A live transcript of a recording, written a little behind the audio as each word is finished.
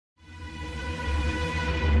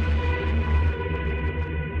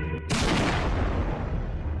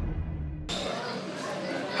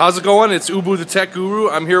How's it going? It's Ubu the Tech Guru.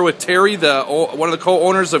 I'm here with Terry, one of the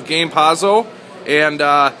co-owners of Gamepazzo, and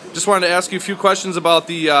just wanted to ask you a few questions about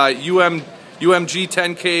the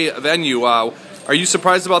UMG10k venue. Are you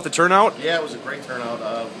surprised about the turnout? Yeah, it was a great turnout.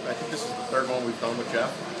 I think this is the third one we've done with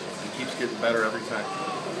Jeff. It keeps getting better every time.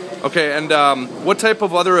 Okay, and what type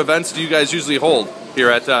of other events do you guys usually hold here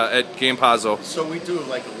at Gamepazzo? So we do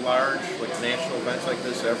like large, national events like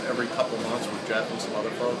this every couple months with Jeff and some other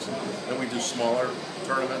folks. Then we do smaller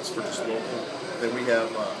tournaments for just local. Then we have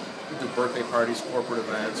we do birthday parties, corporate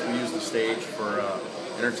events. We use the stage for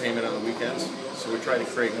entertainment on the weekends. So we try to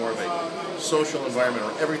create more of a social environment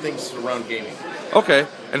where everything's around gaming. Okay,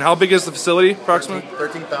 and how big is the facility approximately?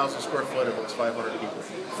 13,000 square foot. It holds 500 people.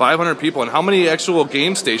 500 people, and how many actual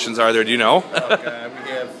game stations are there? Do you know? Okay, we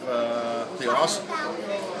have the awesome.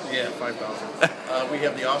 Yeah, 5,000. We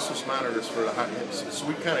have the Asus monitors for the hot hits. So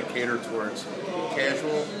we kind of cater towards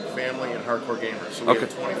casual, family, and hardcore gamers. So we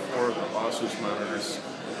have 24 of the Asus monitors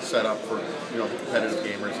set up for the competitive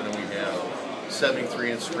gamers, and then we have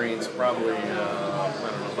 73-inch screens, probably I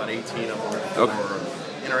don't know, about 18 of them for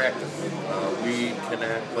interactive. We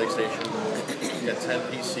connect PlayStation. We got 10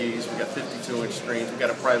 PCs. We got 52-inch screens. We got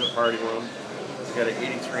a private party room. We got an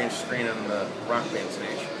 83-inch screen on the Rock Band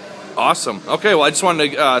stage. Awesome. Okay, well, I just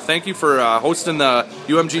wanted to thank you for hosting the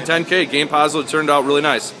UMG10k. Gamepazzo turned out really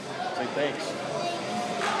nice. Say thanks.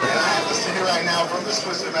 And I have to say right now, from the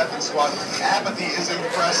Twisted Method squad, apathy is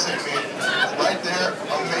impressive, man. Right there,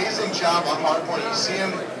 amazing job on hardcore. You see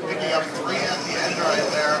him picking up 3 at the end right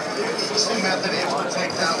there. Twisted Method able to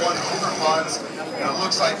take that one over Buns. It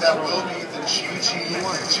looks like that will be the GG 2-0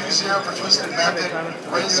 for Twisted Method.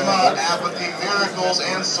 Prisma, Apathy, Miracles,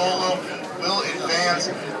 and Solo will advance.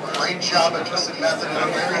 Great job at Twisted Method and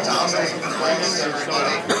a very dominating performance,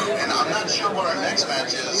 everybody. And I'm not sure what our next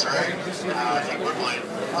match is, right? I think we're playing.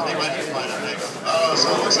 I think we're playing, I think. So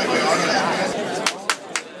it looks like we are going to have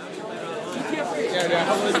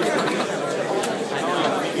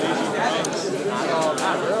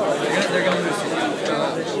They're going to lose.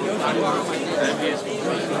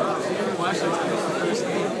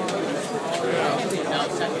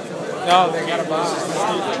 No, they got a box.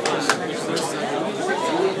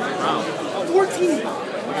 14!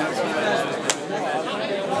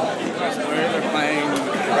 They're playing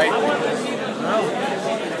right.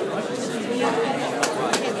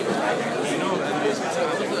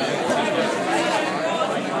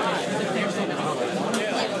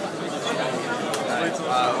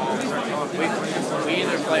 We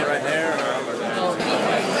either play right there or over there.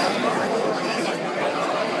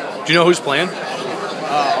 Do you know who's playing?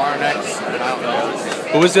 Our next, and I don't know.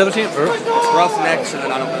 Who was the other team? It's Roughnecks, and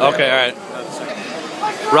then I don't know. Okay, all right.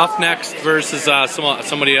 Roughnecks versus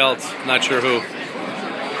somebody else. Not sure who.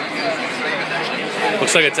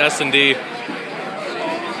 Looks like it's S&D.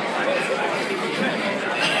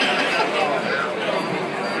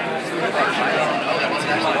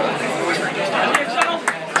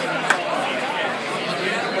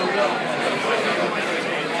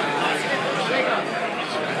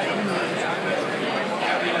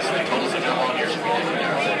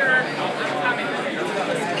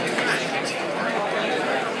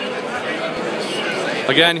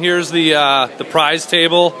 Again, here's the prize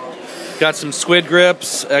table. Got some squid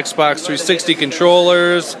grips, Xbox 360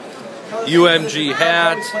 controllers, UMG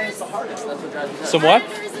hat. Some what?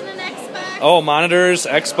 Oh, monitors,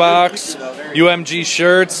 Xbox, UMG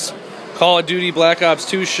shirts, Call of Duty Black Ops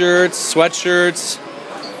 2 shirts, sweatshirts,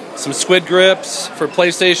 some squid grips for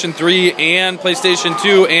PlayStation 3 and PlayStation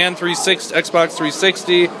 2 and Xbox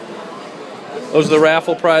 360. Those are the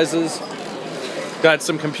raffle prizes. Got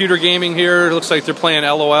some computer gaming here. Looks like they're playing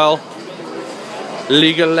LOL.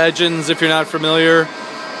 League of Legends, if you're not familiar.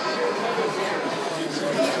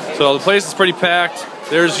 So the place is pretty packed.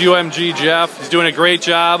 There's UMG Jeff. He's doing a great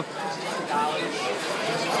job.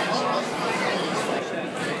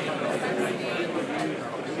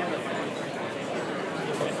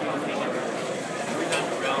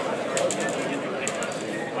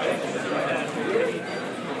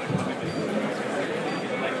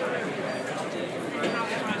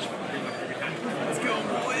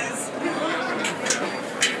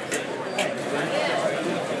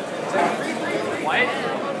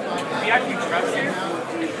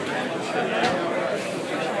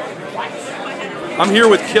 I'm here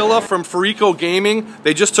with Killa from Freenode Gaming.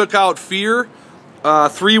 They just took out Fear,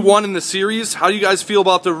 3-1 in the series. How do you guys feel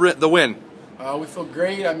about the win? We feel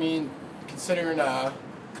great. I mean, considering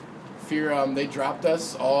Fear, they dropped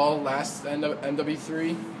us all last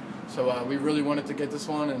MW3, so we really wanted to get this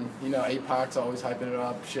one. And you know, APOC's always hyping it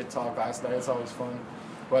up, shit talk last night. It's always fun.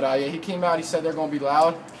 But yeah, he came out. He said they're gonna be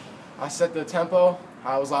loud. I set the tempo.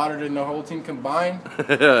 I was louder than the whole team combined.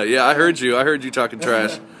 Yeah, I heard you. I heard you talking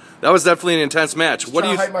trash. That was definitely an intense match. Just what do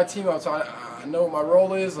you hype my team up? So I know what my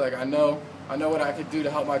role is. Like I know what I could do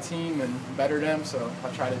to help my team and better them. So I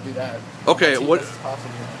try to do that. Okay, what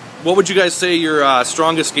would you guys say your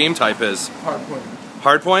strongest game type is? Hardpoint.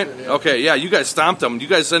 Hardpoint? Yeah. Okay, yeah, you guys stomped them. You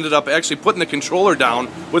guys ended up actually putting the controller down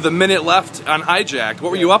with a minute left on hijacked. What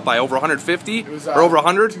were you up by? Over 150? It was, or over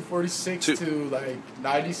 100? 246 to like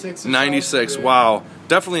 96. 96, yeah. Wow.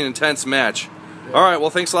 Definitely an intense match. Yeah. All right, well,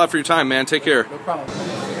 thanks a lot for your time, man. Take care. No problem.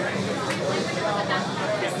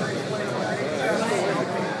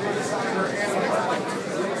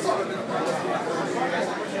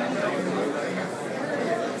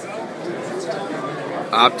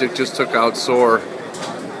 Optic just took out Soar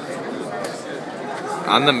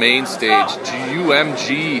on the main stage.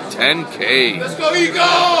 UMG10k. Let's go, Eagle!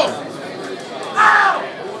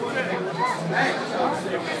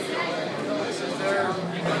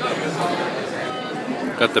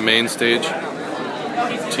 Got the main stage.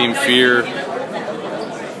 Team Fear.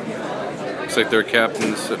 Looks like their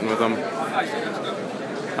captain's sitting with them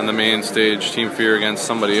on the main stage. Team Fear against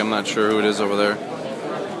somebody. I'm not sure who it is over there.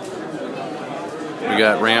 We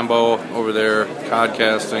got Rambo over there,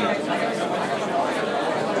 codcasting.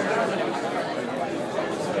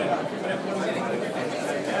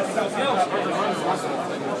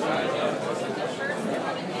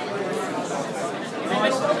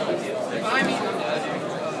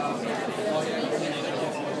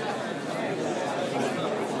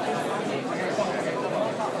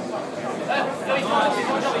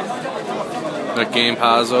 Got Game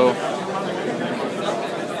Pazzo.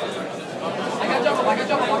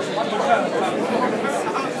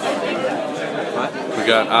 We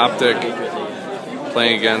got Optic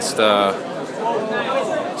playing against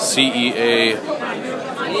CEA.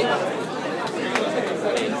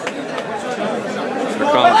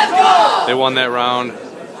 They won that round.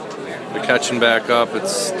 They're catching back up.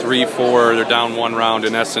 It's 3-4. They're down one round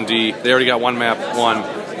in S&D. They already got one map won.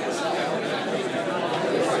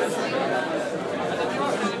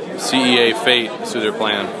 CEA Fate is who they're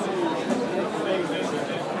playing.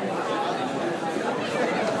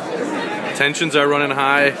 Tensions are running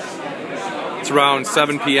high. It's around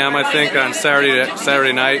 7 p.m. I think on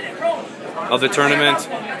Saturday night of the tournament.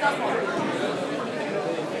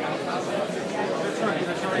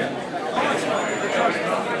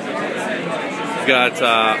 We got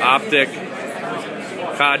Optic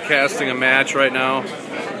codcasting a match right now.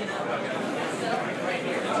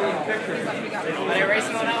 Are you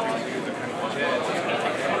racing on that one?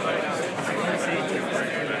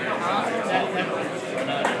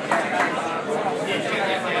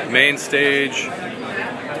 Main stage.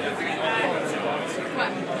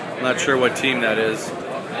 I'm not sure what team that is.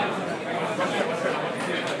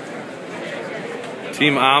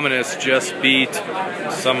 Team Ominous just beat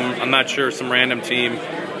some, I'm not sure, some random team.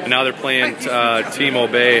 And now they're playing Team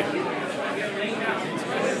Obey.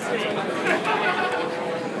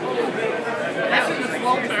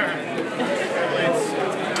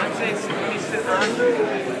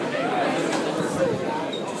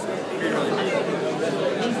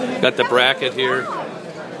 Got the bracket here. He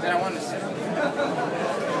didn't want to sit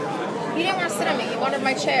on me. He wanted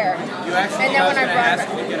my chair. You actually and then when I brought ask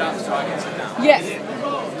him to get up so I can sit down. Yes.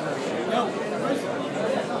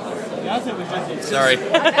 Sorry.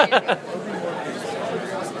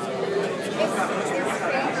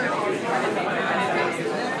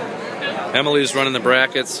 Emily's running the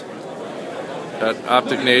brackets. Got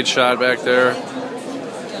Optic Nade shot back there.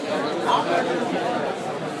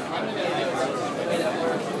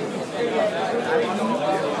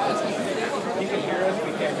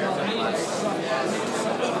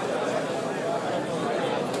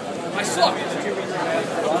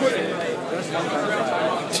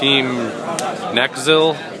 Team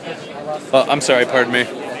Nexzil. I'm sorry, pardon me.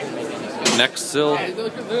 Nexzil.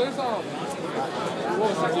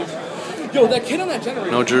 Yo, that kid on that generator.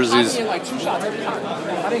 No jerseys. Like 2 shots every time.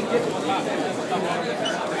 I didn't get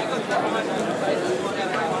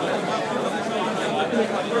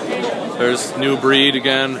to. There's New Breed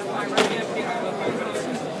again.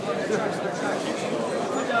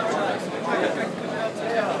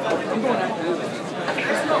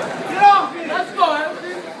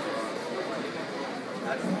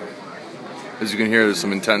 As you can hear, there's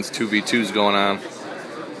some intense 2v2s going on.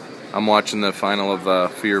 I'm watching the final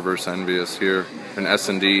of Fear vs. Envious here in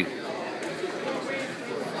S&D.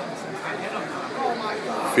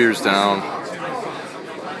 Fear's down.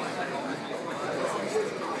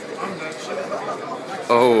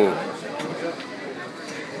 Oh.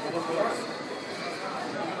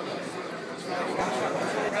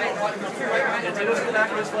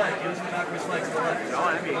 his flag. He was going to knock his flag to the left. No,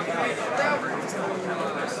 I mean,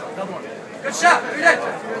 good shot. You're dead.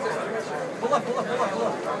 Pull up.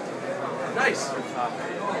 Nice.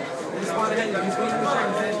 He's going ahead. He's going to the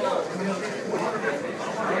second head.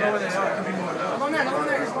 I don't know where they are. Come on there.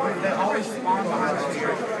 They always spawn behind the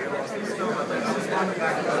tree.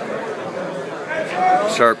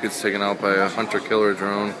 Sharp gets taken out by a hunter-killer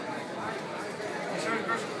drone.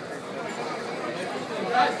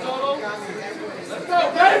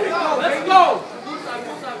 Let's go!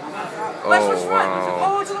 Oh, wow.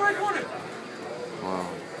 Oh, to the right corner. Wow.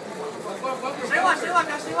 Stay alive,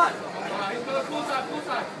 guys, stay alive.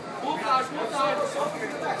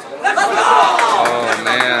 Oh,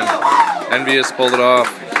 man. Envious pulled it off.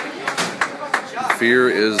 Fear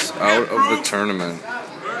is out of the tournament.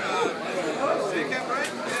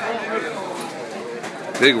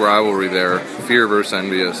 Big rivalry there. Fear versus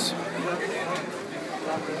Envious.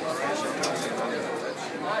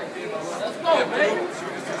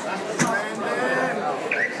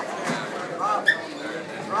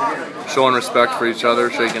 Showing respect for each other,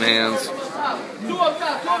 shaking hands.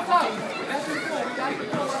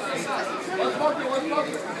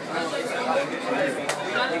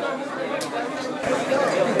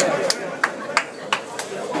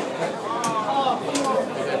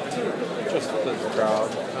 Just the crowd.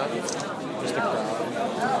 Just the crowd.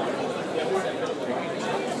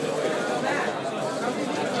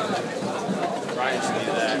 Ryan should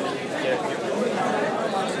do that.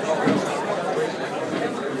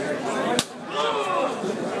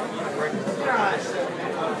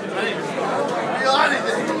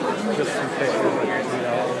 Just some pictures of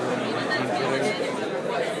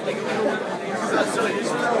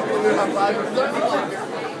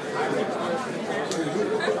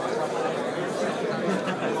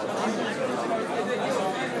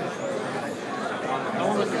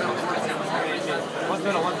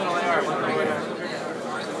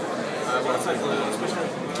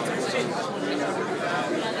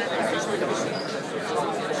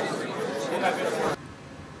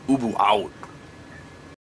Ubu out.